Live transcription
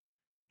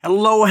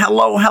Hello,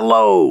 hello,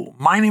 hello.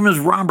 My name is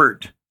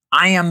Robert.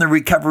 I am the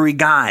recovery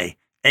guy,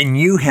 and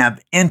you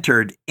have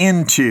entered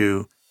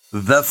into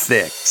The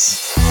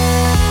Fix.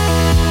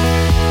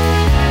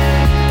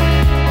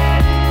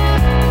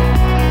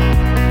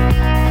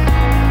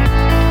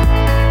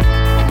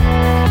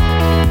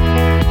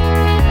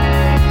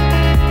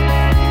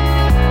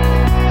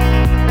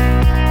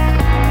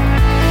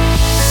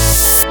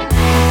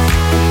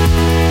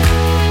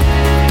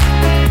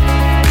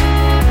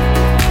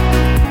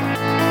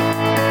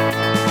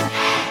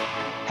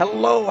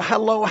 Hello,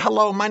 hello,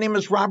 hello. My name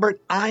is Robert.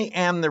 I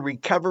am the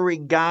recovery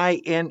guy,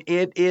 and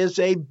it is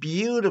a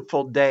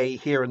beautiful day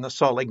here in the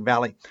Salt Lake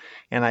Valley,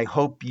 and I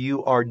hope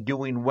you are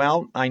doing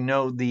well. I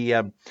know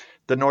the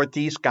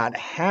Northeast got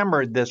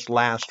hammered this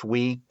last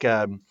week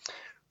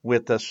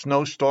with a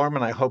snowstorm,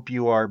 and I hope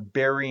you are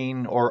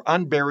burying or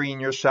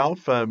unburying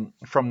yourself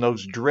from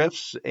those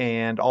drifts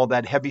and all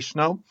that heavy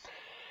snow.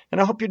 And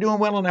I hope you're doing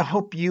well, and I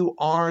hope you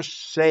are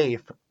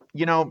safe.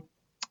 You know,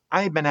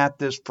 I've been at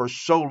this for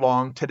so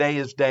long. Today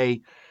is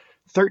day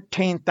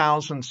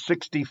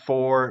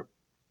 13,064.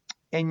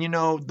 And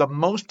the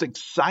most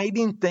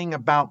exciting thing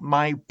about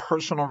my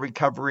personal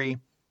recovery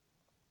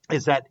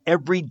is that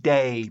every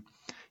day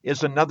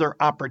is another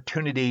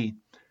opportunity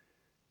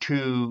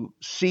to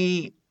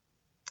see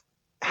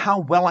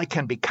how well I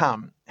can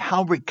become,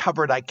 how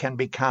recovered I can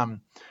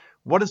become.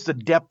 What is the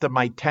depth of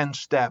my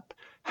 10-step?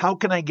 How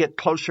can I get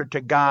closer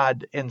to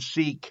God and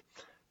seek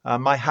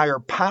my higher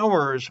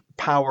power's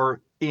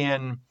power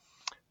in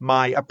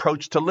my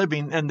approach to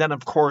living? And then,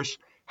 of course,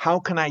 how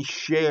can I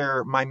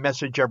share my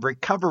message of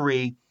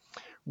recovery?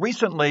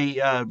 Recently,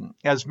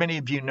 as many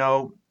of you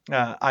know,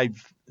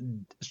 I've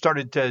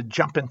started to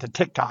jump into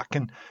TikTok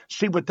and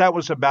see what that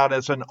was about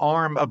as an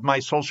arm of my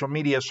social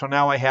media. So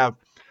now I have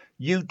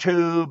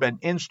YouTube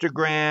and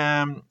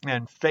Instagram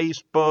and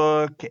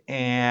Facebook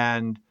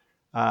and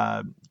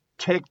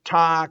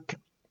TikTok,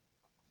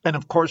 and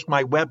of course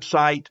my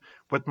website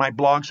with my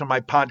blogs and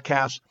my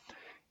podcasts.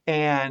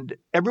 And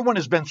everyone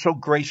has been so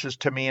gracious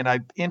to me, and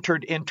I've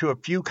entered into a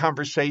few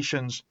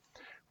conversations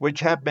which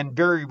have been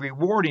very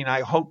rewarding,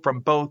 I hope, from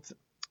both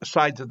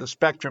sides of the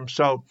spectrum.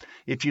 So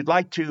if you'd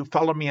like to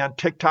follow me on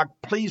TikTok,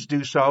 please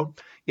do so.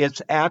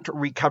 It's at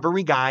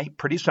Recovery Guy,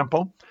 pretty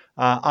simple,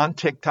 on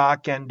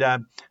TikTok. And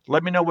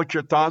let me know what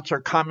your thoughts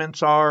or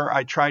comments are.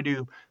 I try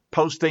to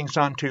post things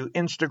onto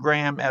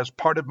Instagram as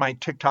part of my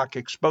TikTok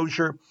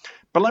exposure.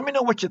 But let me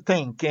know what you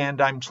think.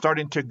 And I'm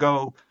starting to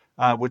go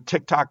with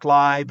TikTok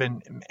Live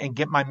and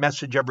get my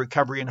message of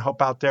recovery and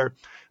hope out there.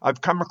 I've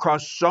come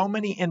across so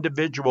many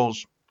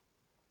individuals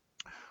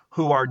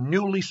who are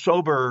newly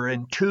sober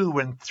in 2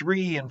 and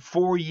 3 and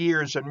 4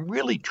 years and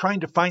really trying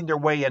to find their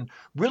way and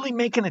really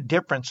making a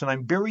difference. And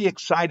I'm very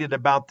excited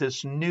about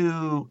this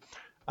new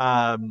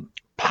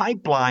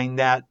pipeline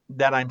that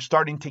I'm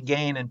starting to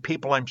gain and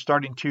people I'm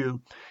starting to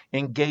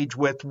engage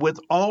with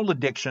all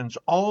addictions,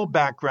 all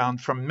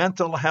backgrounds, from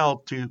mental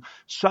health to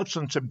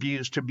substance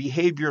abuse to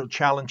behavioral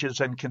challenges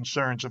and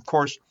concerns. Of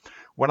course,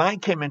 when I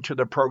came into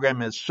the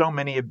program, as so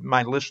many of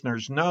my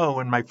listeners know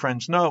and my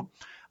friends know,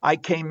 I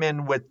came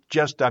in with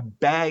just a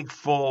bag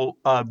full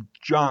of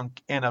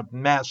junk and of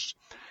mess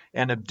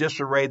and of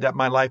disarray that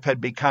my life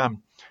had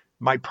become.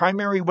 My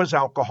primary was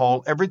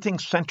alcohol. Everything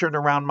centered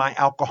around my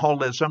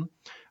alcoholism.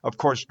 Of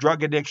course,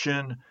 drug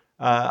addiction.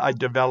 I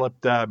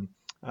developed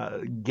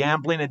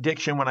gambling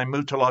addiction when I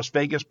moved to Las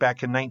Vegas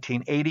back in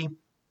 1980.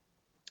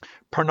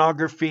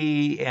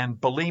 Pornography and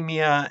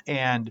bulimia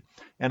and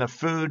a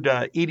food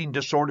eating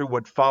disorder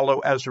would follow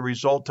as a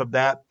result of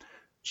that.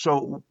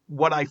 So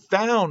what I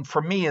found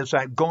for me is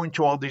that going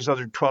to all these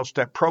other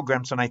 12-step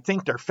programs, and I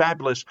think they're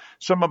fabulous.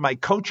 Some of my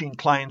coaching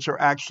clients are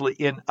actually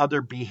in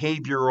other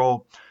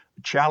behavioral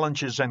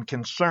challenges and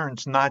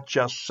concerns, not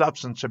just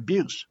substance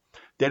abuse.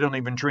 They don't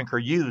even drink or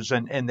use,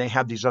 and they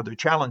have these other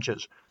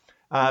challenges.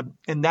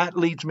 And that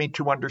leads me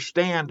to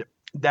understand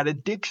that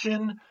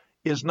addiction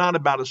is not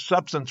about a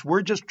substance.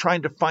 We're just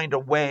trying to find a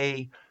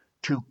way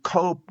to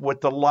cope with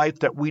the life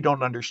that we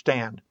don't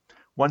understand.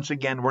 Once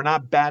again, we're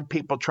not bad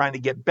people trying to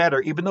get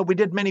better, even though we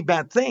did many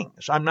bad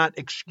things. I'm not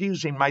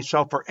excusing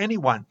myself or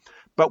anyone,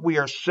 but we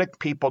are sick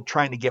people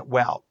trying to get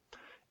well.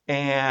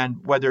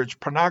 And whether it's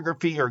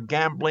pornography or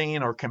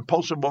gambling or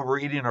compulsive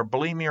overeating or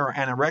bulimia or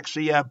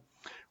anorexia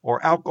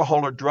or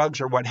alcohol or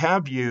drugs or what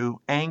have you,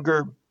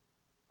 anger,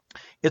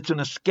 it's an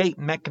escape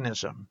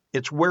mechanism.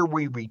 It's where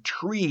we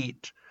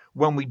retreat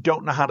when we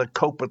don't know how to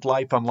cope with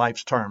life on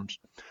life's terms.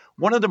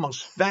 One of the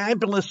most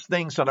fabulous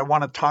things that I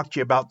want to talk to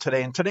you about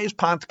today, and today's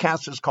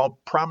podcast is called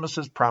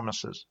Promises,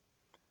 Promises.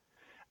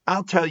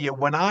 I'll tell you,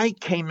 when I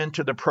came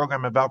into the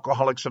program of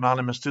Alcoholics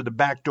Anonymous through the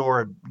back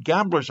door of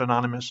Gamblers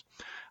Anonymous,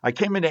 I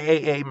came into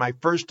AA. My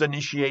first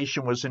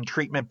initiation was in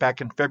treatment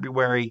back in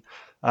February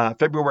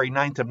 9th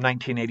of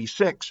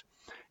 1986.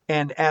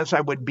 And as I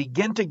would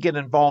begin to get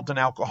involved in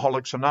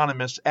Alcoholics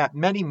Anonymous at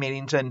many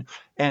meetings, and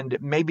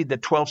maybe the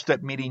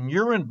 12-step meeting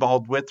you're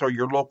involved with or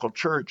your local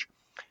church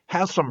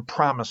has some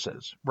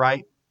promises,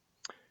 right?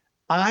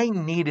 I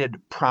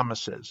needed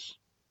promises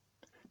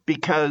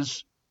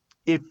because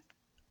if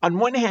on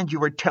one hand, you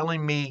were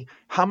telling me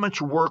how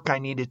much work I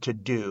needed to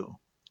do.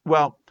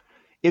 Well,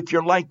 if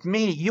you're like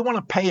me, you want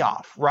a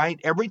payoff, right?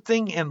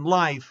 Everything in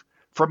life,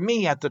 for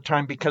me at the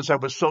time, because I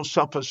was so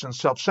selfish and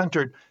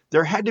self-centered,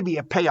 there had to be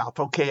a payoff.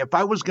 Okay, if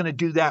I was going to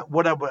do that,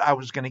 what I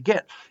was going to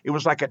get? It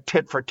was like a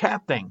tit for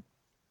tat thing.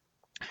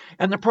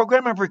 And the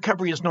program of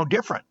recovery is no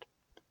different,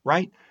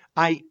 right?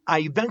 I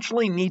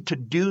eventually need to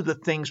do the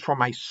things for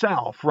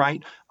myself,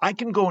 right? I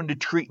can go into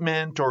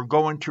treatment or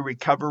go into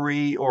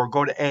recovery or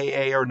go to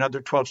AA or another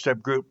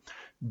 12-step group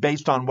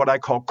based on what I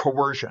call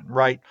coercion,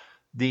 right?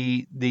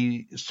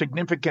 The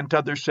significant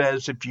other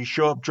says, if you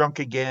show up drunk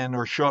again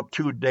or show up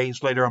 2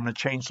 days later, I'm going to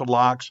change the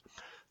locks.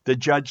 The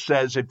judge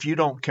says, if you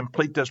don't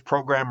complete this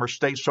program or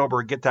stay sober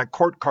or get that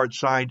court card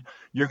signed,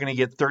 you're going to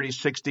get 30,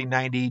 60,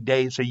 90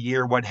 days, a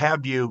year, what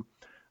have you,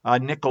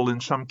 nickel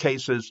in some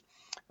cases.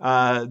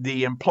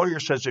 The employer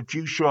says, if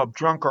you show up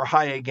drunk or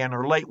high again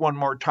or late one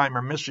more time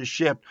or miss a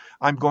shift,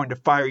 I'm going to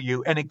fire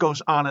you. And it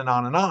goes on and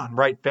on and on,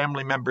 right?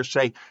 Family members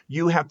say,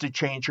 you have to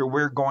change or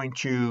we're going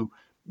to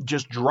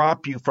just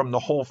drop you from the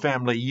whole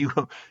family. You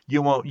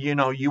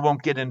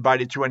won't get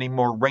invited to any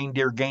more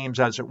reindeer games,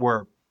 as it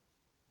were.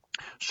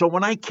 So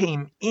when I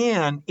came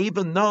in,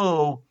 even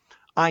though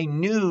I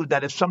knew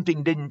that if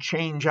something didn't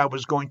change, I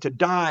was going to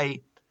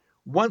die,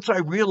 once I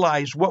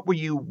realized what were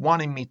you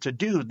wanting me to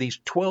do, these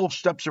 12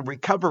 steps of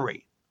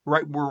recovery,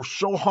 right, were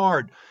so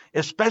hard,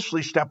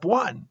 especially step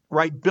 1,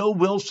 right? Bill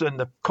Wilson,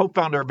 the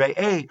co-founder of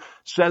AA,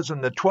 says in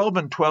the 12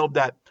 and 12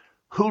 that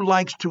who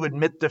likes to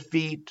admit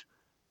defeat?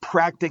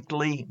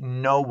 Practically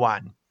no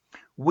one.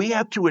 We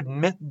have to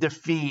admit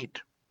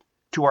defeat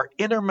to our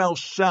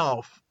innermost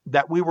self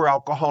that we were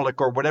alcoholic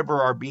or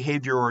whatever our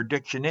behavior or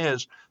addiction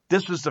is.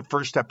 This is the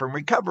first step in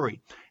recovery.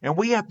 And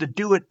we have to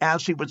do it,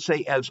 as he would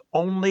say, as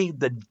only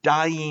the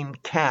dying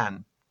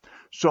can.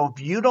 So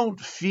if you don't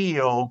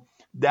feel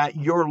that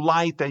your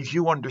life as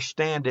you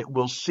understand it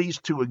will cease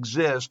to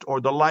exist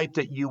or the life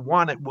that you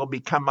want it will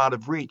become out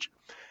of reach,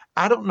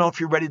 I don't know if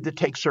you're ready to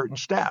take certain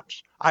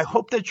steps. I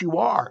hope that you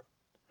are,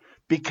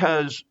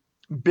 because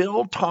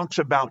Bill talks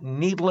about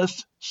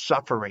needless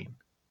suffering.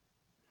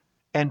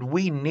 And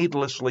we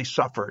needlessly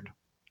suffered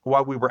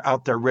while we were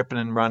out there ripping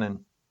and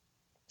running.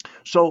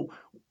 So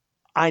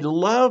I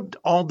loved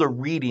all the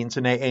readings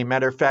in AA.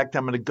 Matter of fact,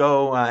 I'm going to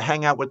go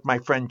hang out with my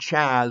friend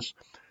Chaz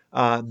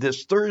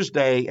this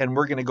Thursday, and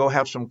we're going to go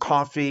have some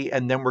coffee,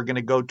 and then we're going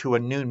to go to a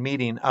noon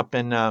meeting up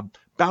in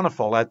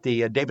Bountiful at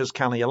the Davis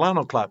County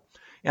Alano Club.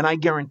 And I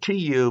guarantee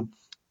you,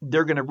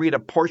 they're going to read a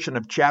portion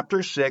of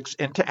chapter 6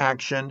 into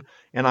action.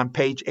 And on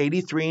page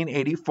 83 and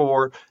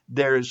 84,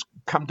 there's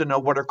come to know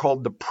what are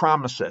called the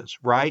promises,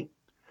 right?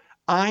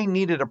 I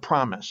needed a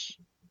promise.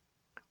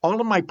 All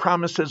of my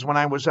promises when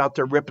I was out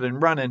there ripping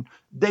and running,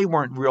 they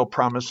weren't real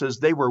promises.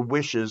 They were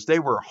wishes. They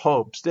were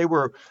hopes. They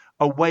were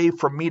a way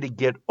for me to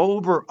get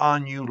over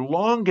on you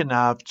long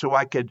enough so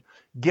I could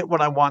get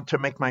what I want to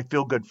make my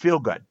feel good.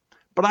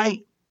 But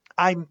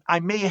I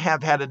may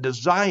have had a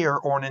desire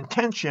or an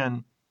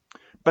intention,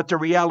 but the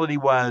reality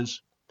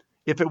was,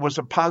 if it was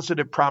a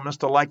positive promise,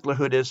 the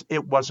likelihood is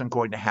it wasn't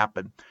going to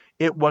happen.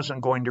 It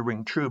wasn't going to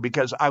ring true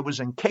because I was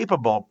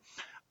incapable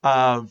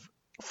of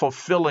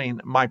fulfilling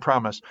my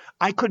promise.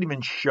 I couldn't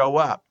even show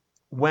up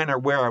when or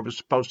where I was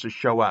supposed to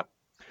show up.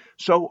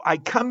 So I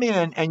come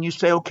in and you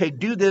say, okay,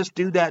 do this,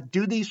 do that,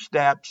 do these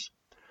steps,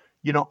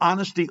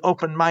 honesty,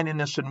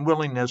 open-mindedness, and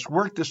willingness,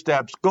 work the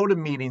steps, go to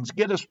meetings,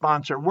 get a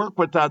sponsor, work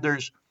with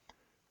others,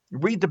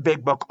 read the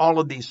big book, all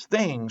of these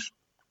things.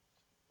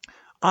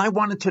 I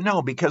wanted to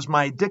know because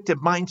my addictive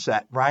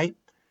mindset, right?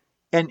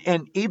 And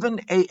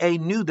even AA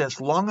knew this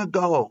long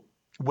ago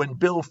when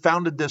Bill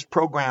founded this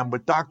program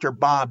with Dr.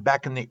 Bob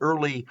back in the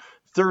early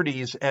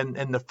 30s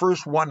and the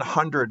first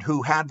 100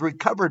 who had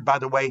recovered, by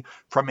the way,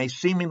 from a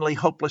seemingly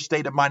hopeless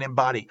state of mind and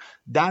body.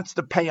 That's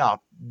the payoff.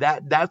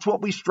 That's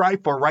what we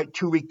strive for, right?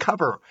 To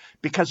recover.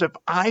 Because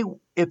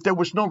if there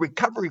was no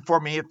recovery for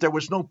me, if there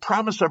was no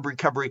promise of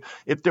recovery,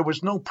 if there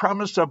was no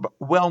promise of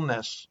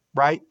wellness,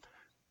 right?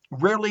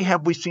 Rarely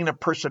have we seen a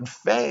person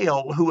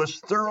fail who has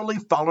thoroughly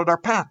followed our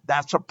path.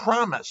 That's a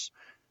promise.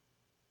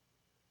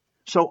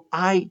 So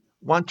I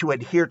want to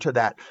adhere to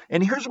that.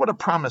 And here's what a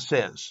promise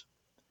is.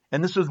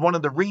 And this is one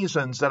of the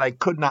reasons that I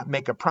could not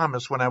make a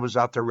promise when I was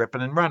out there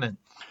ripping and running.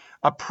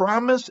 A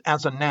promise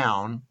as a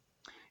noun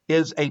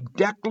is a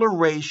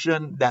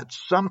declaration that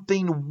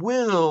something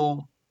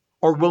will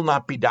or will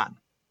not be done.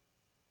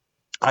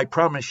 I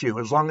promise you,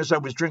 as long as I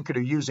was drinking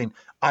or using,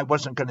 I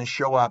wasn't going to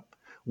show up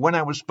when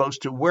I was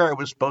supposed to, where I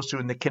was supposed to,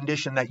 in the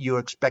condition that you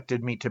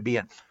expected me to be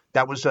in.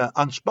 That was an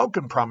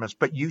unspoken promise,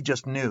 but you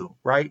just knew,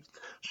 right?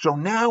 So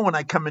now when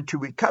I come into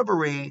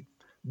recovery,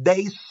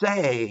 they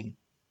say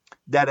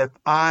that if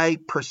I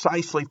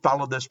precisely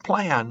follow this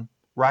plan,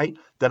 right,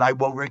 that I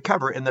will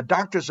recover. In the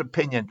doctor's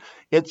opinion,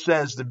 it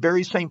says the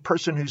very same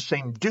person who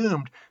seemed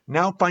doomed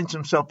now finds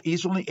himself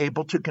easily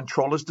able to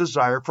control his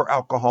desire for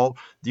alcohol.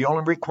 The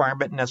only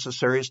requirement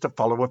necessary is to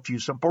follow a few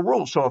simple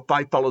rules. So if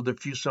I follow the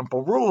few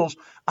simple rules,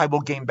 I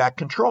will gain back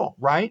control,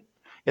 right?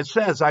 It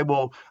says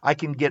I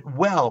can get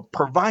well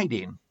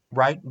providing,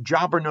 right?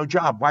 Job or no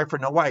job, wife or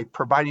no wife,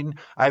 providing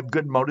I have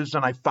good motives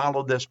and I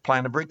follow this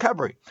plan of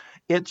recovery.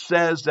 It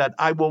says that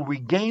I will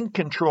regain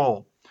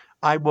control.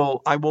 I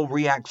will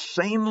react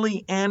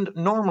sanely and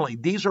normally.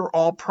 These are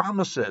all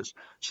promises,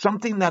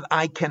 something that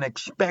I can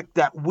expect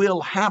that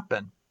will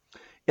happen.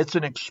 It's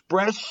an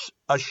express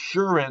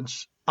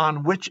assurance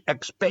on which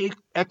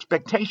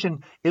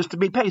expectation is to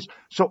be based.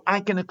 So I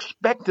can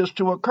expect this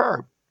to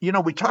occur. You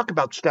know, we talk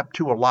about step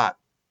 2 a lot.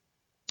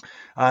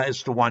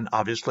 It's the one,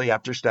 obviously,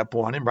 after step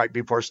 1 and right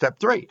before step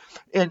 3.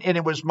 And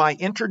it was my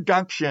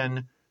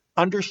introduction,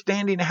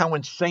 understanding how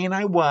insane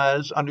I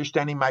was,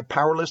 understanding my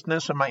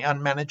powerlessness and my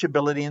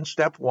unmanageability in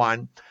step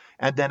 1.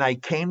 And then I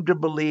came to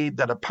believe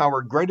that a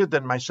power greater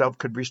than myself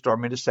could restore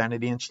me to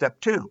sanity in step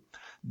 2.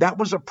 That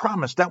was a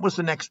promise. That was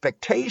an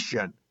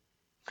expectation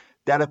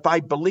that if I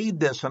believed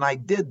this and I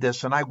did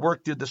this and I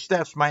worked through the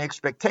steps, my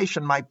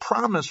expectation, my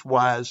promise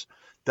was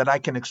that I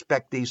can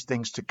expect these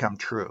things to come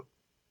true.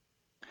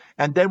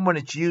 And then when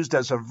it's used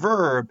as a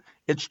verb,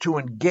 it's to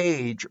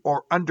engage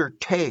or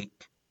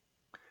undertake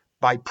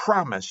by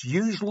promise,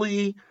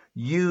 usually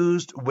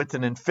used with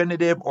an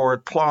infinitive or a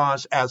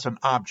clause as an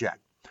object.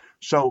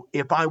 So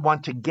if I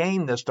want to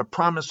gain this, the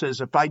promise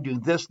is if I do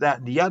this, that,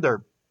 and the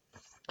other.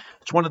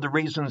 It's one of the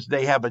reasons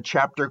they have a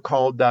chapter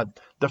called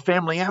The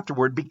Family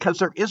Afterward, because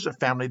there is a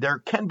family. There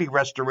can be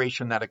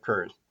restoration that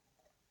occurs.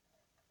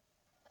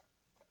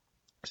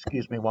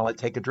 Excuse me while I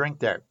take a drink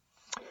there.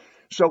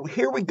 So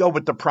here we go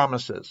with the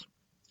promises.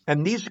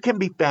 And these can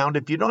be found.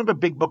 If you don't have a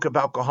big book of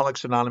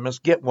Alcoholics Anonymous,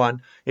 get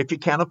one. If you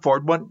can't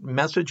afford one,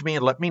 message me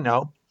and let me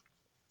know.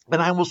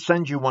 And I will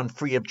send you one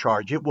free of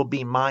charge. It will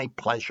be my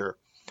pleasure.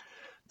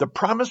 The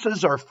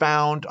promises are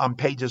found on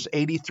pages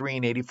 83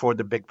 and 84 of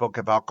the Big Book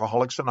of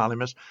Alcoholics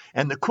Anonymous.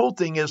 And the cool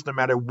thing is, no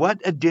matter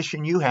what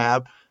edition you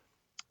have,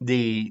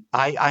 I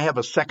have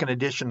a second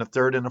edition, a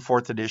third, and a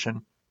fourth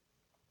edition.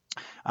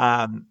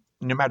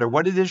 No matter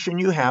what edition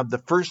you have, the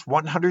first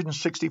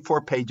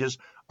 164 pages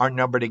are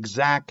numbered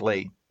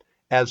exactly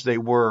as they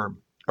were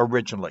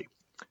originally.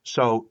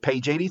 So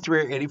page 83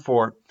 or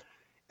 84.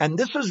 And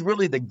this is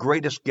really the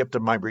greatest gift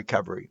of my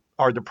recovery,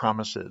 are the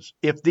promises.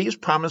 If these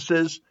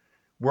promises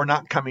were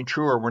not coming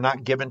true or were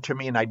not given to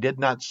me and I did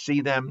not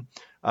see them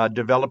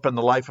develop in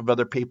the life of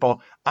other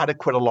people, I'd have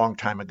quit a long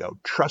time ago.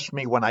 Trust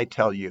me when I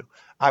tell you.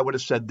 I would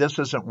have said, this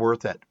isn't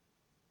worth it.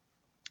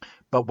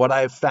 But what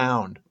I have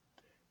found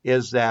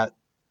is that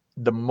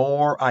the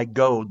more I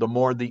go, the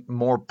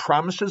more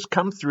promises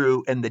come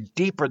through, and the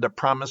deeper the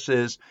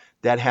promises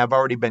that have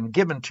already been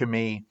given to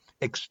me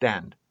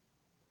extend.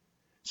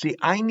 See,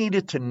 I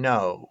needed to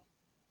know,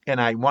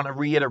 and I want to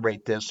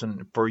reiterate this,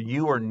 and for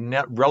you who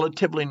are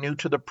relatively new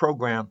to the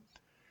program,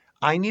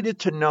 I needed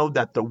to know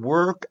that the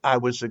work I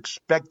was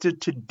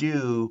expected to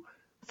do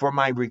for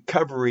my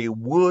recovery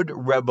would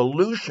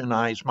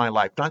revolutionize my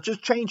life, not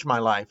just change my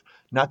life,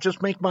 not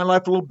just make my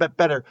life a little bit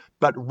better,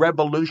 but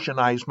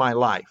revolutionize my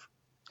life.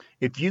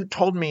 If you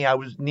told me I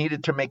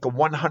needed to make a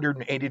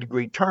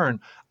 180-degree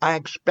turn, I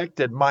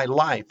expected my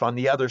life on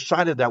the other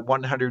side of that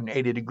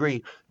 180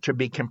 degree to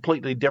be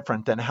completely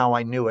different than how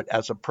I knew it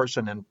as a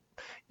person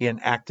in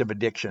active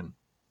addiction.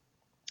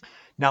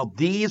 Now,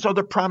 these are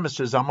the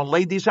promises. I'm going to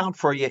lay these out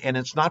for you, and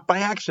it's not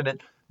by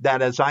accident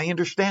that as I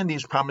understand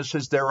these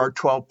promises, there are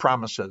 12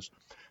 promises.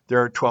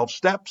 There are 12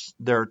 steps,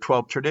 there are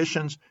 12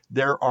 traditions,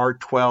 there are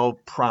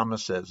 12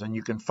 promises, and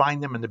you can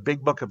find them in the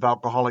Big Book of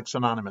Alcoholics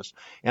Anonymous.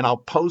 And I'll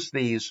post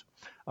these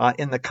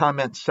in the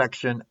comments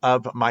section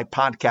of my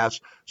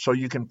podcast so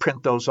you can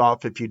print those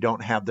off if you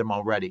don't have them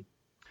already.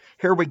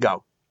 Here we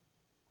go.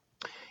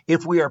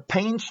 If we are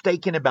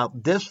painstaking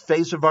about this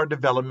phase of our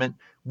development,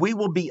 we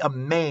will be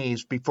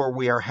amazed before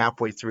we are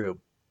halfway through.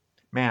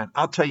 Man,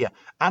 I'll tell you,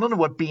 I don't know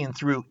what being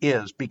through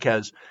is,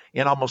 because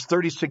in almost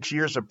 36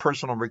 years of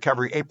personal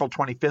recovery, April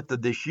 25th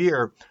of this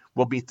year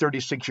will be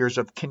 36 years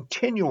of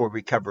continual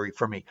recovery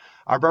for me.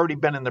 I've already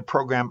been in the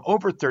program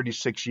over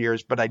 36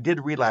 years, but I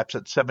did relapse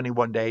at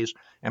 71 days,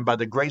 and by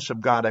the grace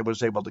of God, I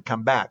was able to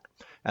come back.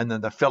 And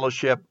then the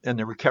fellowship and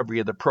the recovery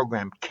of the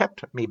program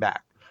kept me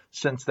back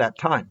since that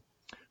time.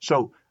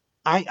 So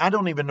I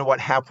don't even know what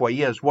halfway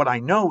is. What I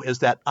know is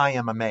that I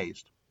am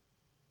amazed.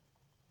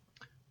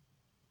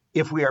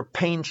 If we are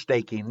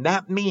painstaking,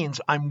 that means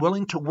I'm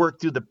willing to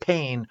work through the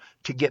pain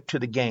to get to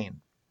the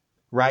gain,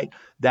 right?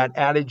 That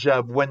adage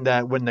of when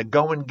the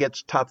going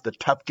gets tough, the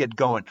tough get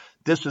going.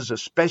 This is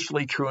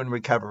especially true in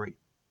recovery.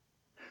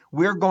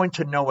 We're going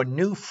to know a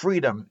new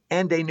freedom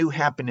and a new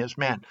happiness.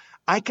 Man,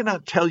 I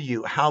cannot tell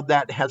you how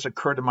that has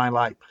occurred in my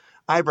life.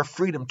 I have a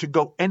freedom to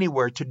go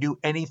anywhere, to do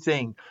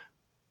anything.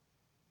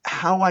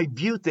 How I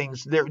view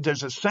things,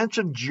 there's a sense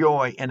of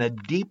joy and a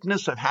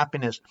deepness of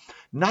happiness,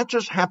 not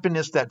just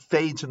happiness that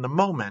fades in the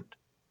moment,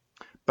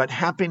 but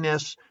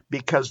happiness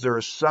because there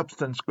is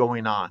substance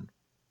going on.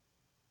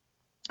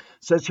 It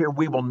says here,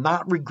 we will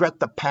not regret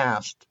the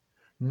past,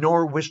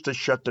 nor wish to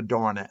shut the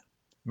door on it.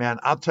 Man,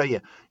 I'll tell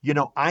you,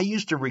 I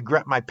used to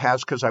regret my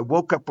past because I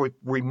woke up with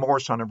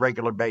remorse on a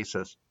regular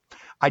basis.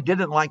 I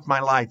didn't like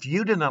my life.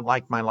 You didn't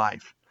like my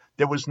life.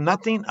 There was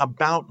nothing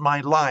about my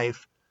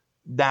life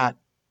that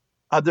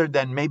other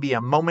than maybe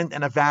a moment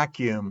in a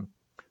vacuum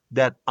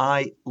that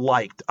I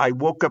liked. I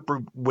woke up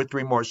with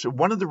remorse. So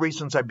one of the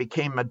reasons I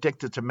became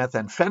addicted to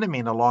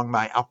methamphetamine along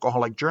my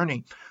alcoholic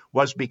journey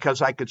was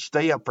because I could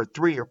stay up for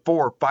 3 or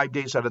 4 or 5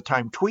 days at a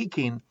time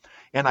tweaking,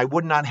 and I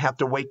would not have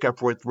to wake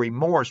up with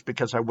remorse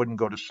because I wouldn't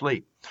go to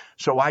sleep.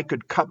 So I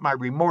could cut my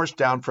remorse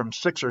down from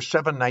 6 or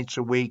 7 nights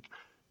a week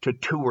to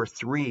 2 or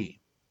 3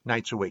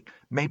 nights a week.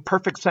 Made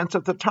perfect sense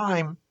at the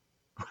time,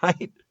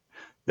 right?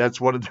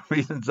 That's one of the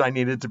reasons I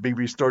needed to be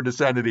restored to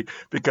sanity,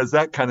 because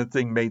that kind of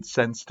thing made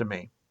sense to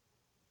me.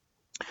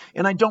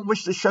 And I don't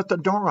wish to shut the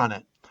door on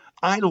it.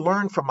 I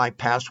learn from my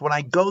past. When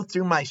I go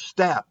through my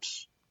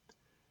steps,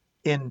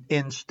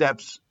 in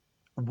steps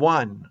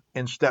 1,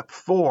 in step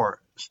 4,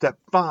 step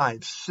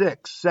 5,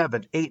 6,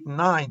 7, 8, and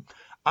 9,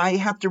 I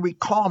have to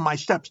recall my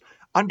steps,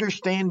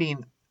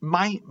 understanding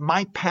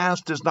my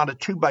past is not a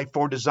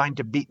 2x4 designed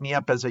to beat me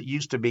up as it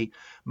used to be.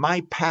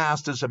 My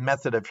past is a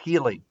method of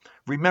healing.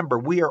 Remember,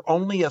 we are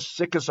only as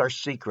sick as our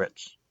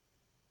secrets.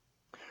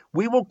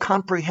 We will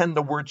comprehend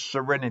the word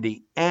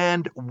serenity,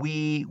 and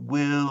we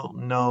will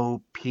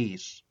know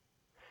peace.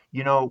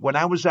 You know, when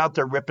I was out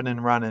there ripping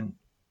and running,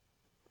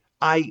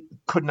 I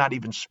could not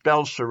even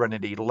spell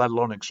serenity, let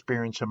alone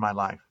experience in my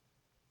life.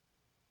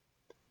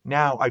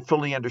 Now I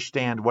fully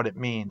understand what it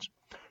means.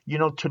 You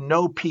know, to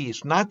know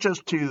peace, not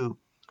just to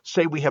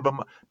say we have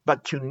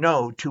but to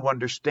know, to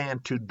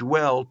understand, to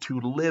dwell, to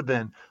live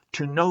in,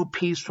 to know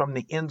peace from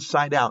the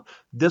inside out.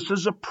 This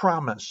is a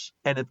promise.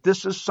 And if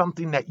this is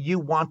something that you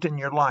want in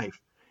your life,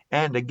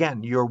 and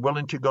again, you're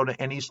willing to go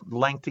to any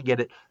length to get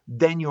it,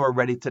 then you are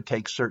ready to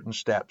take certain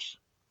steps.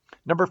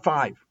 Number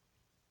 5,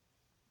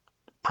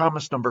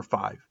 promise number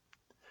 5.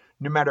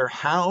 No matter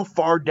how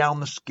far down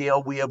the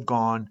scale we have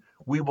gone,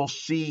 we will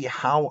see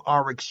how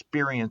our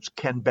experience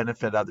can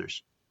benefit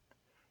others.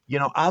 You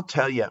know, I'll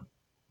tell you,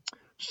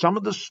 some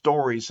of the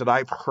stories that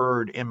I've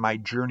heard in my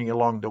journey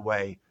along the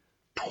way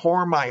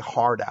tore my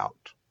heart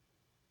out.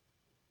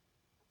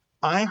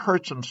 I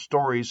heard some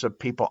stories of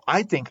people,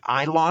 I think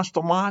I lost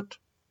a lot.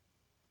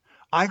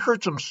 I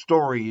heard some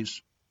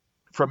stories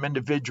from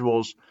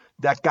individuals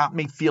that got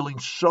me feeling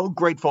so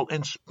grateful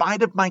in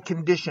spite of my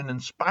condition, in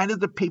spite of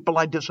the people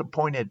I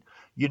disappointed.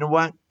 You know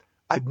what?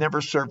 I've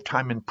never served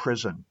time in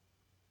prison.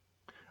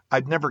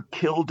 I've never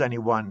killed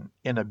anyone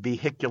in a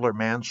vehicular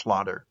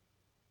manslaughter.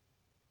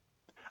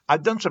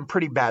 I've done some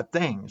pretty bad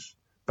things,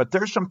 but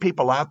there's some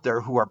people out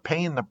there who are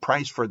paying the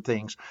price for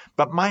things,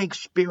 but my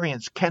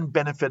experience can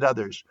benefit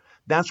others.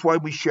 That's why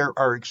we share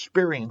our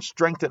experience,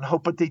 strength, and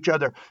hope with each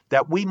other,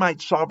 that we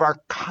might solve our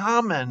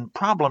common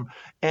problem.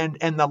 And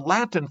the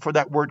Latin for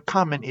that word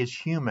common is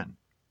human.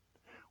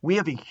 We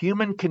have a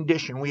human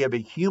condition. We have a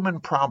human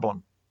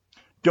problem.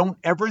 Don't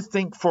ever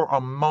think for a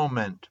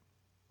moment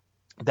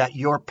that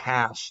your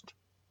past,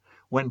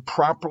 when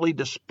properly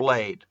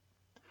displayed,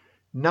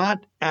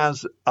 not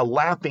as a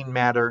laughing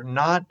matter,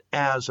 not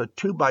as a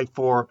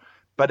 2x4,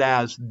 but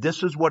as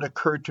this is what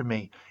occurred to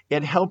me.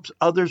 It helps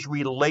others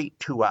relate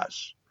to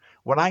us.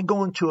 When I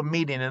go into a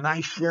meeting and I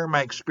share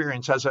my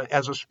experience as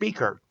a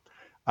speaker,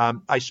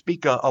 I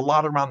speak a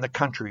lot around the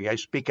country. I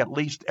speak at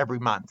least every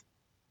month.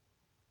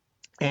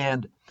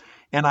 And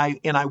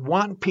I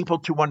want people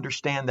to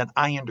understand that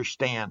I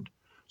understand.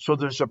 So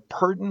there's a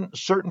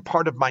certain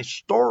part of my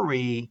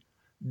story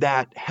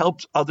that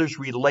helps others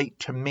relate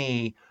to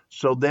me,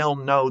 so they'll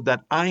know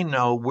that I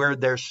know where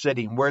they're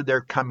sitting, where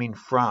they're coming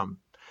from.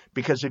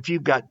 Because if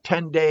you've got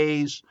 10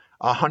 days,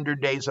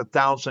 100 days,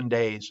 1,000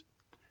 days,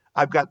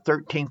 I've got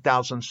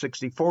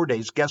 13,064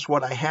 days. Guess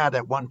what I had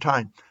at one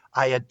time?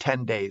 I had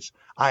 10 days.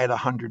 I had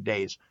 100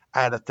 days.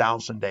 I had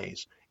 1,000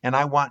 days. And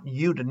I want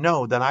you to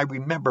know that I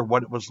remember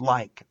what it was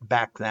like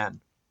back then.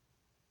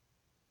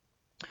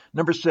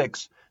 Number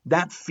 6,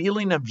 that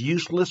feeling of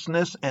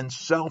uselessness and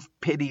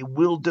self-pity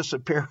will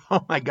disappear.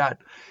 Oh my God.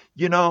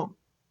 You know,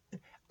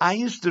 I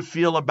used to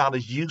feel about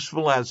as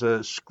useful as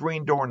a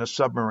screen door in a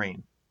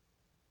submarine.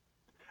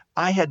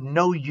 I had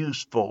no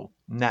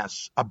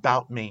usefulness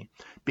about me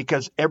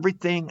because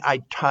everything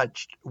I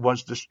touched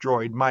was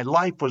destroyed. My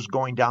life was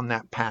going down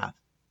that path.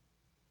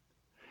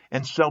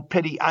 And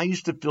self-pity, I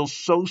used to feel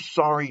so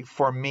sorry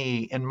for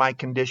me in my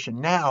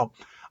condition. Now,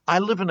 I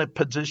live in a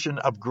position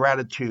of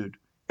gratitude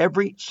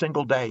every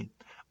single day.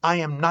 I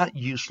am not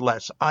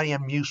useless. I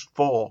am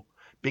useful,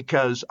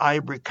 because I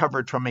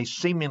recovered from a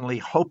seemingly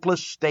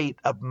hopeless state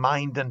of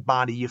mind and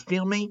body. You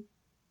feel me?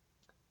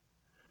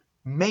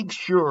 Make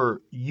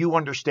sure you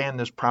understand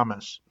this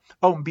promise.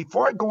 Oh, and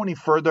before I go any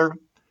further,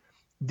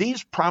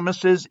 these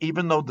promises,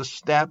 even though the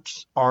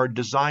steps are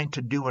designed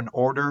to do in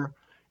order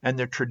and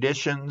the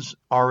traditions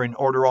are in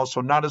order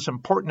also, not as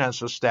important as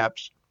the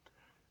steps,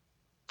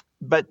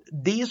 but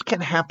these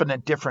can happen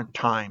at different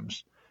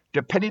times,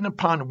 depending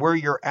upon where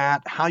you're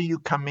at, how you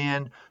come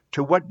in,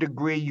 to what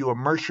degree you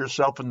immerse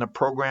yourself in the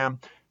program,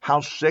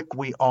 how sick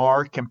we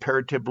are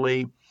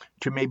comparatively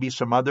to maybe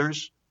some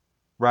others,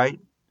 right?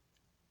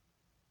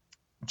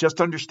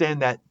 Just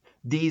understand that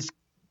these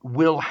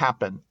will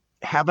happen.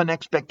 Have an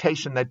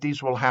expectation that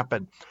these will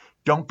happen.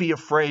 Don't be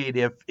afraid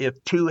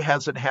if 2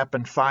 hasn't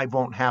happened, 5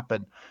 won't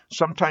happen.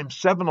 Sometimes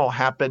 7 will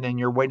happen and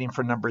you're waiting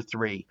for number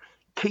 3.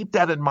 Keep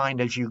that in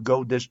mind as you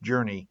go this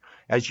journey,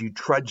 as you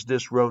trudge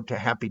this road to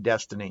happy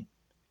destiny.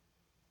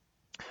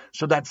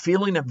 So that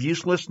feeling of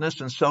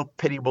uselessness and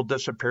self-pity will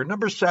disappear.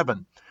 Number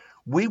 7,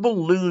 we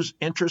will lose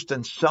interest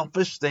in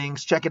selfish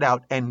things, check it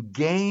out, and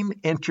gain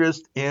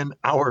interest in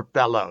our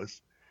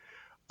fellows.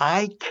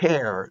 I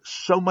care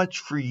so much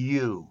for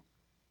you.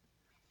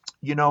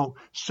 You know,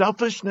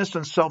 selfishness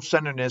and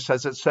self-centeredness,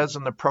 as it says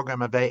in the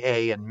program of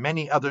AA and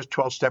many other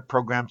 12-step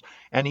programs,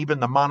 and even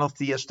the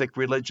monotheistic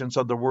religions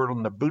of the world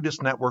and the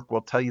Buddhist network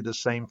will tell you the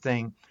same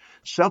thing.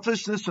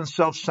 Selfishness and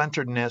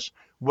self-centeredness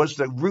was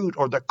the root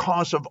or the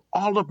cause of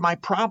all of my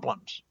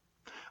problems.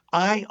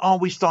 I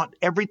always thought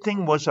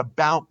everything was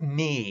about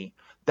me,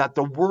 that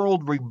the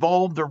world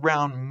revolved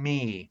around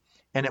me.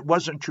 And it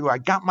wasn't true. I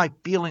got my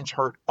feelings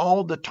hurt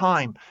all the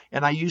time,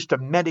 and I used to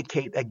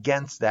medicate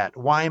against that.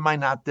 Why am I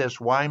not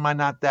this? Why am I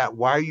not that?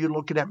 Why are you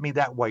looking at me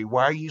that way?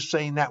 Why are you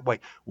saying that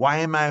way? Why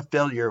am I a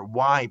failure?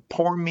 Why?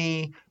 Pour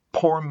me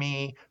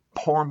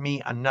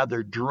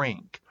another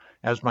drink,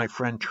 as my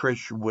friend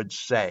Trish would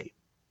say.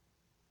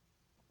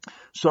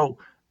 So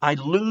I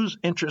lose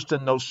interest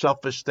in those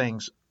selfish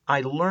things. I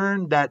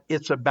learned that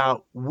it's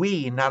about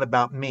we, not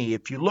about me.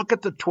 If you look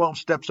at the 12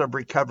 steps of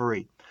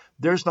recovery,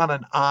 there's not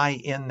an I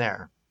in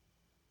there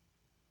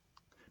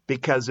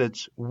because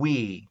it's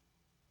we,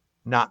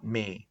 not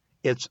me.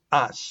 It's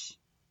us,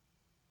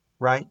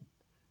 right?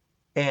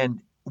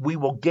 And we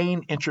will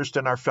gain interest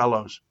in our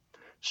fellows.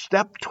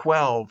 Step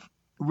 12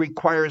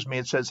 requires me,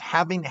 it says,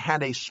 having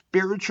had a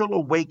spiritual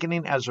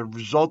awakening as a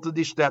result of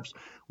these steps,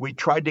 we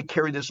tried to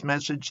carry this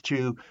message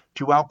to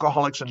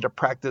alcoholics and to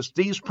practice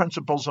these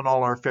principles in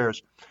all our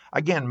affairs.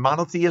 Again,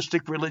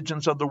 monotheistic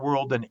religions of the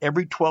world and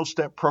every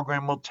 12-step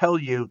program will tell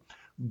you,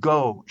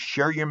 go,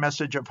 share your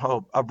message of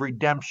hope, of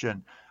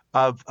redemption,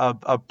 of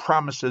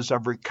promises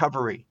of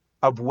recovery,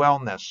 of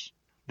wellness.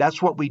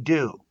 That's what we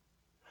do.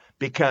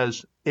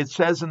 Because it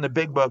says in the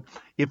big book,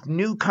 if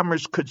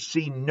newcomers could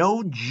see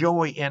no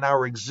joy in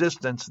our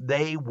existence,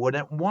 they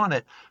wouldn't want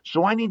it.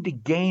 So I need to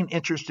gain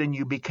interest in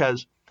you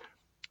because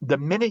the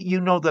minute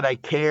you know that I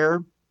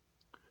care,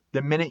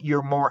 the minute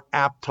you're more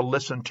apt to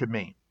listen to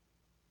me.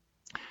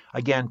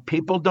 Again,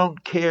 people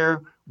don't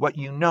care what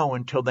you know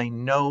until they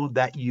know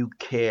that you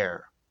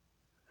care.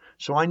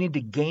 So I need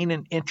to gain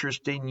an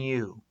interest in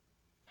you.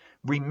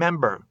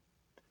 Remember,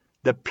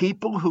 the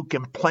people who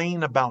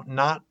complain about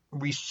not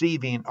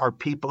receiving are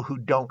people who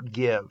don't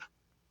give.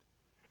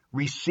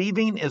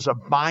 Receiving is a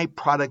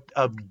byproduct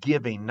of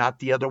giving, not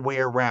the other way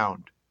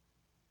around.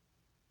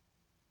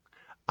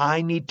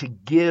 I need to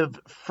give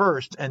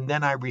first and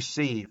then I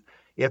receive.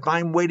 If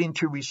I'm waiting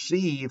to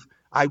receive,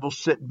 I will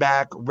sit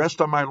back,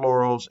 rest on my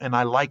laurels, and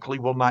I likely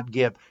will not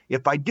give.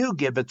 If I do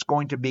give, it's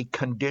going to be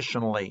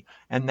conditionally,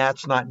 and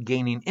that's not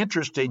gaining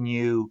interest in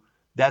you,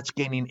 that's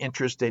gaining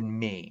interest in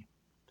me.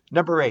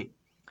 Number 8,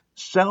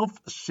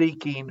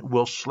 self-seeking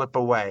will slip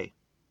away.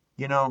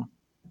 You know,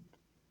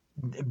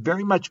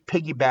 very much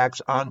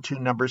piggybacks onto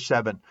number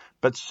 7,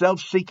 but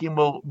self-seeking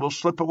will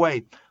slip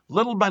away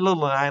little by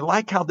little. And I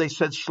like how they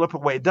said slip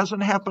away. It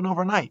doesn't happen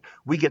overnight.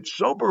 We get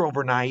sober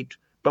overnight,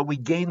 but we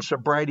gain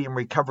sobriety and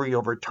recovery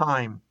over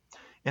time.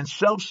 And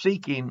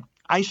self-seeking,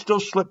 I still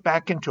slip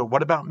back into it.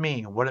 What about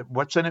me?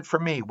 What's in it for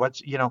me?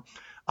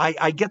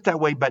 I get that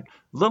way, but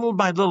little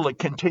by little it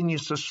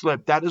continues to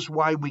slip. That is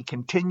why we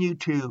continue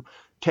to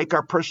take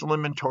our personal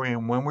inventory,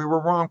 and when we were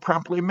wrong,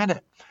 promptly admit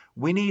it.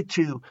 We need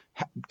to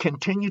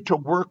continue to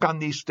work on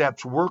these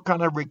steps, work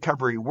on our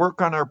recovery,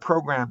 work on our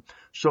program,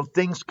 so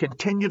things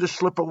continue to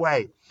slip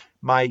away.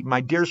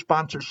 My dear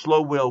sponsor,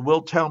 Slow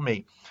will tell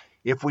me,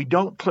 if we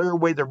don't clear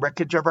away the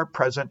wreckage of our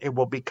present, it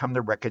will become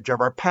the wreckage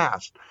of our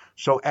past.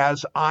 So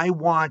as I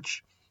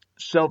watch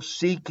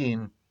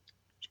self-seeking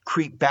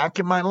creep back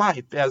in my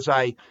life, as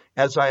I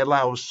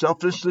allow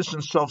selfishness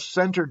and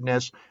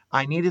self-centeredness,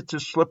 I need it to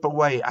slip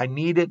away. I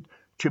need it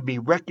to be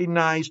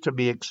recognized, to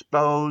be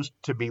exposed,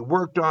 to be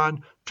worked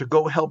on, to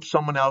go help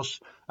someone else.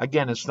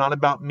 Again, it's not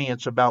about me,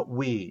 it's about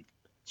we.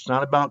 It's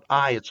not about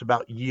I, it's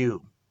about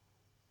you.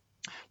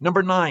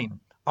 Number 9,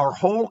 our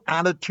whole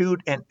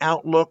attitude and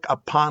outlook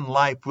upon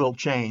life will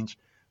change.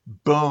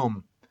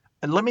 Boom.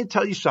 And let me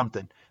tell you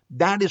something.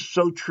 That is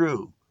so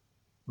true.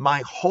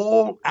 My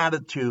whole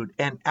attitude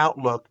and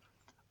outlook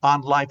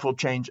on life will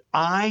change.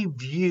 I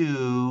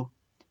view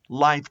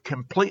life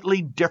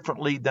completely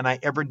differently than I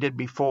ever did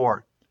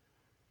before.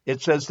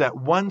 It says that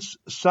once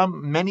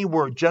many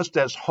were just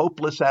as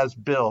hopeless as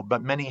Bill,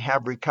 but many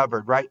have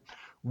recovered, right?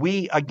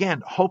 We,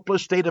 again,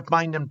 hopeless state of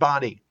mind and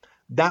body.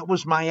 That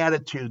was my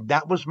attitude.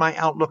 That was my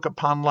outlook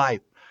upon life.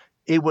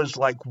 It was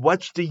like,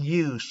 what's the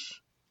use?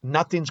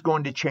 Nothing's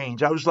going to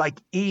change. I was like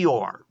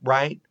Eeyore,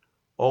 right?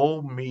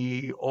 Oh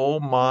me, oh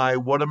my,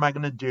 what am I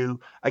going to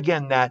do?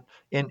 Again, that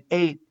in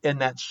 8,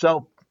 and that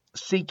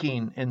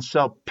self-seeking and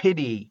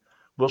self-pity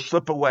will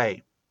slip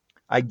away.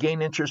 I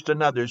gain interest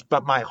in others,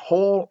 but my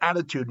whole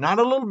attitude, not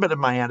a little bit of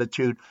my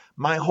attitude,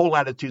 my whole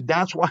attitude.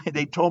 That's why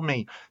they told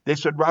me, they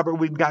said, Robert,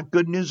 we've got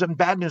good news and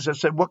bad news. I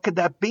said, what could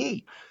that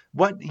be?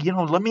 Let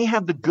me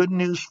have the good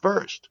news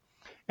first.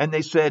 And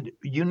they said,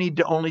 you need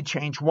to only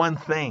change one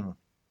thing.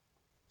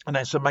 And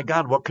I said, my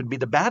God, what could be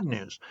the bad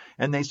news?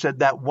 And they said,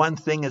 that one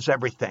thing is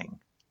everything,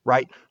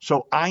 right?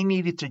 So I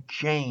needed to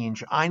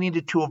change. I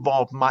needed to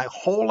evolve my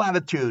whole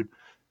attitude.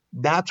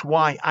 That's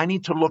why I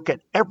need to look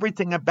at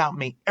everything about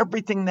me,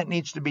 everything that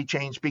needs to be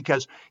changed,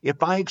 because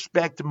if I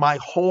expect my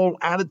whole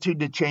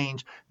attitude to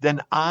change, then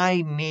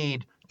I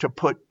need to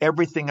put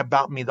everything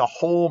about me, the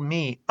whole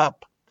me,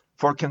 up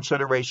for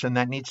consideration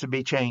that needs to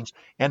be changed.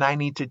 And I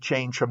need to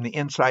change from the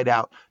inside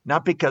out,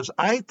 not because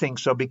I think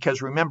so,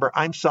 because remember,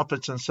 I'm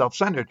selfish and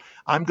self-centered.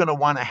 I'm going to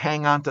want to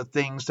hang on to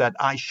things that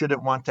I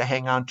shouldn't want to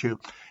hang on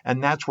to.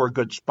 And that's where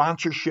good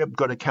sponsorship,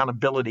 good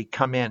accountability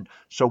come in.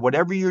 So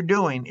whatever you're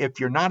doing, if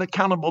you're not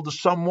accountable to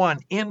someone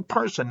in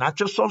person, not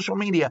just social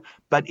media,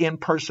 but in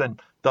person,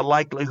 the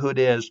likelihood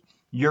is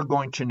you're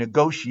going to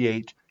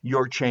negotiate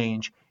your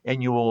change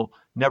and you will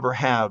never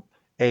have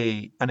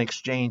an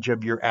exchange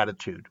of your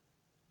attitude.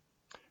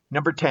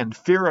 Number 10,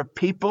 fear of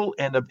people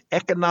and of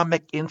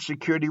economic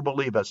insecurity will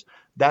leave us.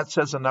 That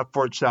says enough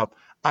for itself.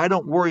 I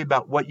don't worry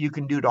about what you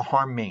can do to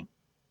harm me.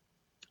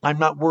 I'm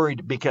not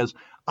worried because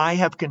I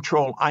have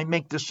control. I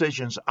make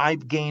decisions.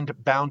 I've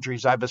gained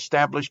boundaries. I've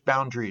established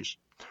boundaries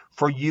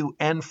for you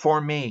and for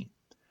me.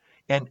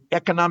 And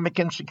economic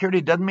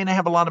insecurity doesn't mean I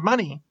have a lot of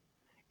money.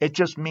 It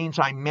just means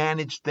I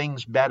manage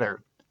things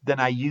better than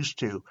I used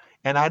to.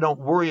 And I don't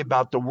worry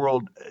about the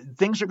world.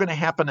 Things are going to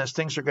happen as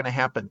things are going to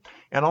happen.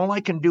 And all I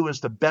can do is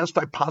the best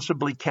I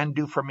possibly can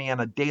do for me on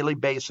a daily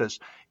basis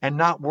and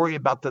not worry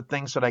about the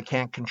things that I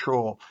can't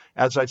control.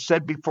 As I've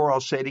said before,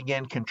 I'll say it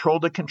again, control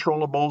the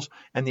controllables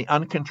and the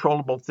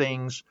uncontrollable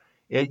things.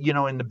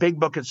 In the big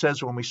book, it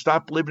says when we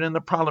stopped living in the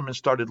problem and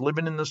started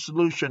living in the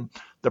solution,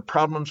 the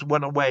problems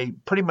went away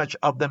pretty much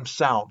of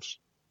themselves.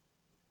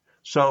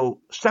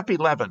 So step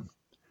 11.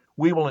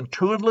 We will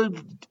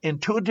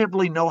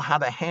intuitively know how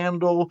to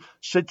handle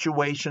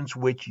situations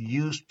which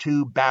used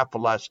to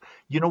baffle us.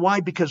 You know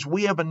why? Because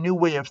we have a new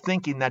way of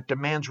thinking that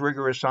demands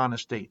rigorous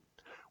honesty.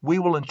 We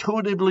will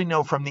intuitively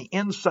know from the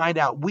inside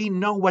out. We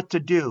know what to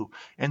do.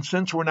 And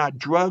since we're not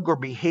drug or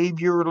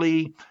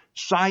behaviorally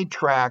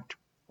sidetracked,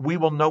 we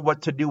will know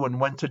what to do and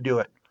when to do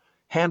it.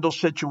 Handle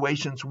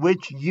situations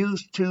which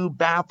used to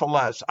baffle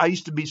us. I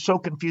used to be so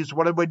confused.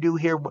 What do I do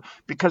here?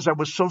 Because I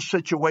was so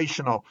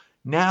situational.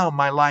 Now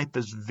my life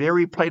is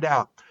very played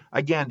out.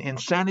 Again,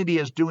 insanity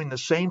is doing the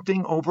same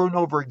thing over and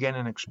over again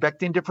and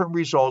expecting different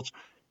results.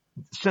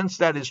 Since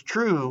that is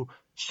true,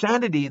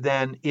 sanity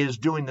then is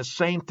doing the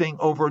same thing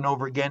over and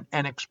over again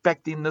and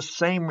expecting the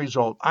same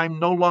result. I'm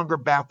no longer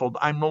baffled.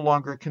 I'm no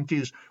longer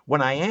confused.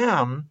 When I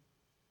am,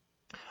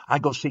 I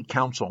go seek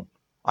counsel.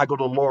 I go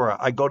to Laura.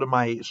 I go to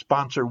my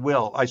sponsor,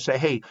 Will. I say,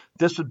 hey,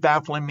 this is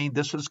baffling me.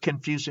 This is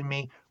confusing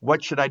me.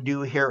 What should I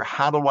do here?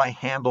 How do I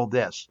handle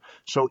this?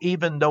 So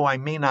even though I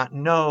may not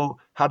know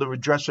how to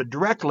address it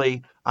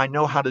directly, I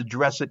know how to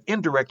address it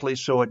indirectly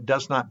so it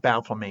does not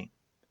baffle me.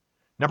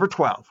 Number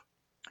 12,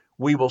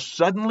 we will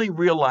suddenly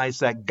realize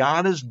that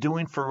God is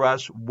doing for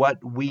us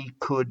what we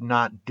could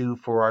not do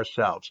for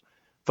ourselves.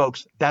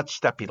 Folks, that's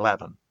step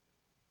 11.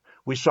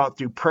 We sought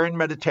through prayer and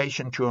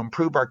meditation to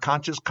improve our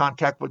conscious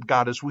contact with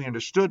God as we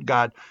understood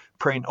God,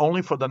 praying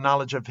only for the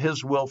knowledge of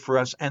His will for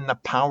us and the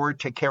power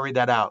to carry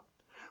that out.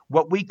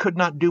 What we could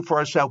not do for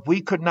ourselves,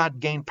 we could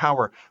not gain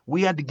power.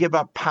 We had to give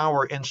up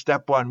power in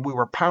step 1. We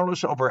were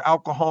powerless over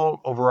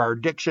alcohol, over our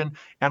addiction,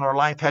 and our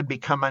life had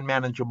become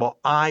unmanageable.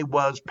 I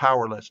was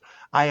powerless.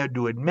 I had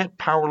to admit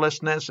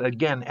powerlessness,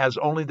 again, as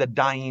only the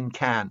dying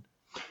can.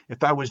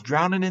 If I was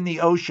drowning in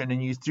the ocean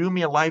and you threw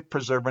me a life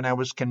preserver and I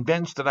was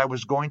convinced that I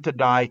was going to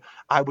die,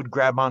 I would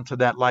grab onto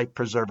that life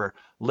preserver.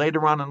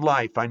 Later on in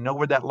life, I know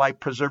where that life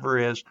preserver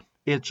is.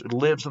 It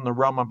lives in the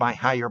realm of my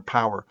higher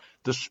power,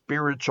 the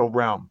spiritual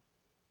realm.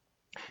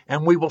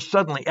 And we will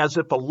suddenly, as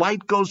if a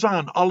light goes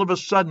on, all of a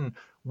sudden,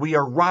 we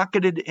are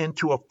rocketed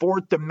into a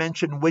fourth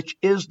dimension, which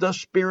is the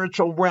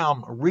spiritual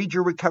realm. Read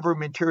your recovery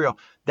material.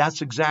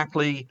 That's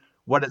exactly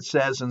what it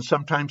says. And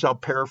sometimes I'll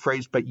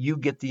paraphrase, but you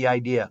get the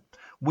idea.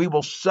 We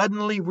will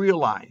suddenly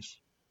realize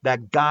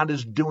that God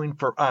is doing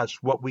for us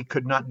what we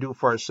could not do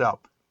for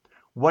ourselves.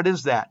 What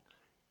is that?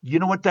 You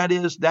know what that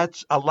is?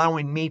 That's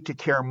allowing me to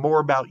care more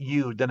about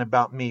you than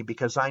about me,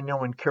 because I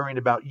know in caring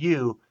about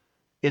you,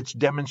 it's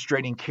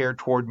demonstrating care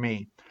toward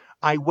me.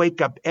 I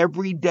wake up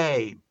every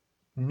day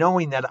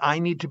knowing that I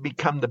need to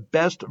become the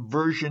best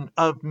version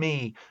of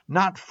me,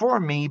 not for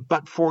me,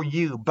 but for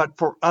you, but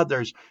for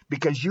others,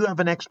 because you have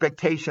an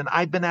expectation.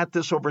 I've been at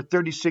this over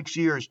 36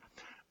 years.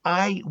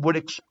 I would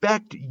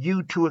expect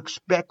you to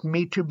expect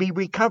me to be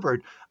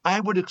recovered. I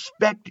would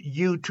expect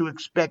you to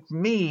expect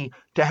me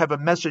to have a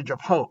message of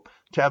hope,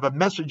 to have a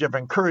message of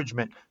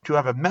encouragement, to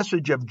have a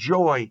message of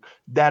joy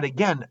that,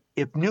 again,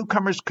 if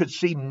newcomers could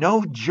see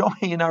no joy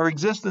in our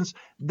existence,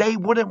 they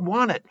wouldn't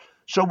want it.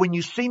 So when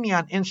you see me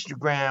on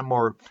Instagram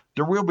or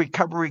The Real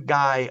Recovery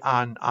Guy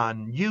on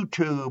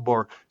YouTube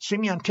or see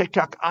me on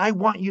TikTok, I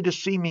want you to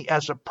see me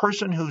as a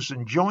person who's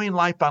enjoying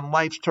life on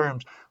life's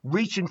terms,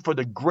 reaching for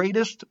the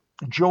greatest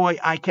joy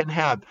I can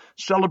have,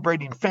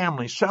 celebrating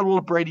family,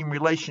 celebrating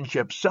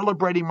relationships,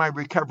 celebrating my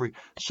recovery,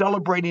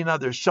 celebrating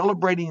others,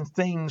 celebrating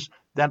things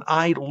that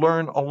I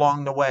learn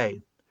along the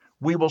way.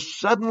 We will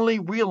suddenly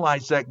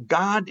realize that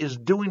God is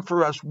doing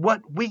for us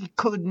what we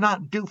could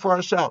not do for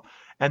ourselves,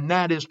 and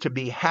that is to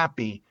be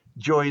happy,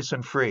 joyous,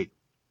 and free.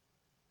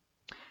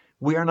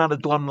 We are not a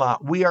glum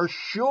lot. We are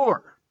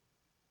sure,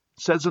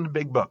 it says in the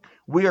big book,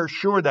 we are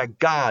sure that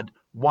God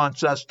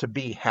wants us to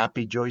be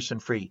happy, joyous,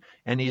 and free.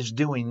 And he's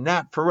doing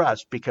that for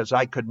us because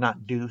I could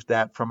not do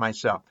that for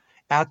myself.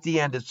 At the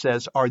end, it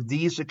says, are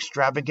these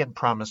extravagant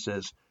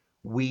promises?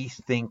 We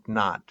think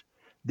not.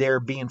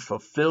 They're being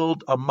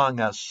fulfilled among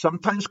us,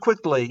 sometimes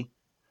quickly,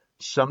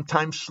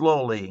 sometimes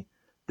slowly.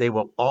 They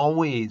will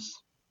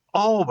always,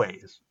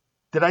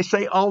 did I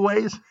say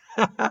always?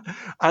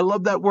 I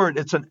love that word.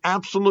 It's an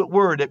absolute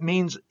word. It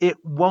means it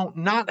won't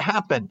not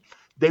happen.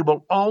 They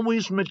will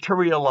always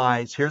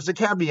materialize. Here's the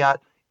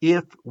caveat.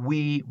 If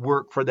we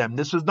work for them.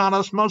 This is not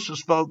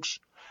osmosis, folks.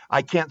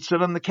 I can't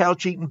sit on the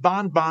couch eating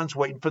bonbons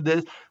waiting for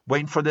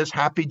this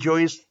happy,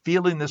 joyous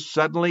feeling, this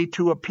suddenly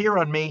to appear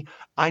on me.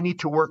 I need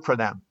to work for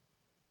them.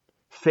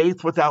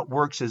 Faith without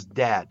works is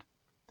dead.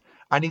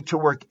 I need to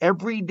work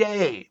every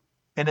day.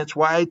 And it's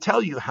why I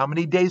tell you how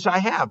many days I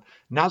have.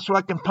 Not so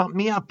I can pump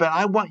me up, but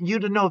I want you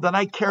to know that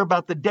I care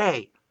about the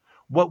day.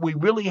 What we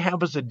really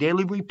have is a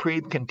daily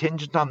reprieve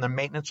contingent on the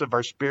maintenance of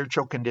our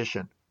spiritual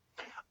condition.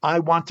 I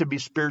want to be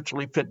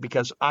spiritually fit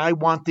because I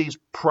want these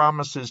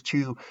promises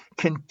to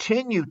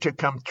continue to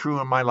come true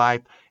in my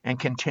life and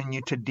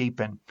continue to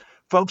deepen.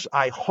 Folks,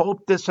 I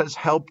hope this has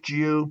helped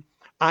you.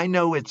 I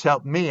know it's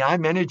helped me.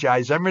 I'm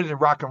energized. I'm ready to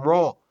rock and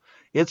roll.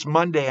 It's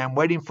Monday. I'm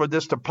waiting for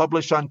this to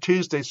publish on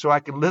Tuesday so I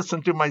can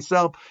listen to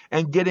myself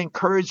and get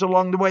encouraged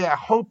along the way. I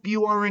hope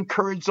you are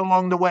encouraged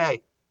along the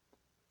way.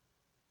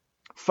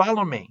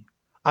 Follow me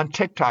on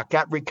TikTok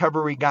at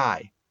Recovery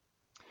Guy.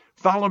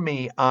 Follow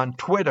me on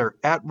Twitter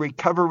at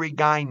Recovery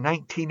Guy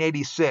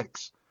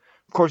 1986.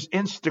 Of course,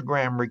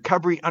 Instagram,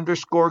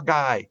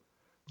 Recovery_Guy.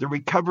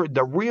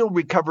 The Real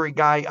Recovery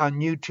Guy on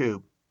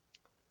YouTube.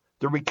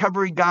 The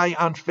Recovery Guy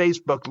on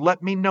Facebook.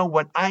 Let me know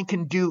what I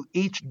can do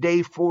each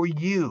day for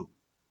you.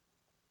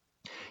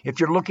 If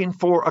you're looking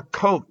for a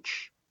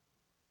coach,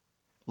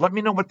 let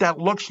me know what that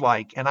looks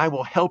like, and I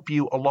will help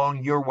you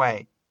along your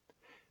way.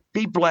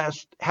 Be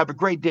blessed. Have a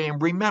great day. And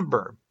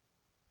remember,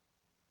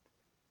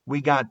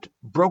 we got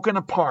broken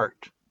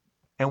apart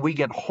and we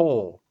get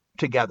whole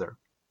together.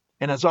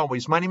 And as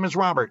always, my name is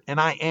Robert and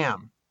I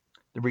am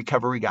the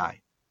Recovery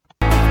Guy.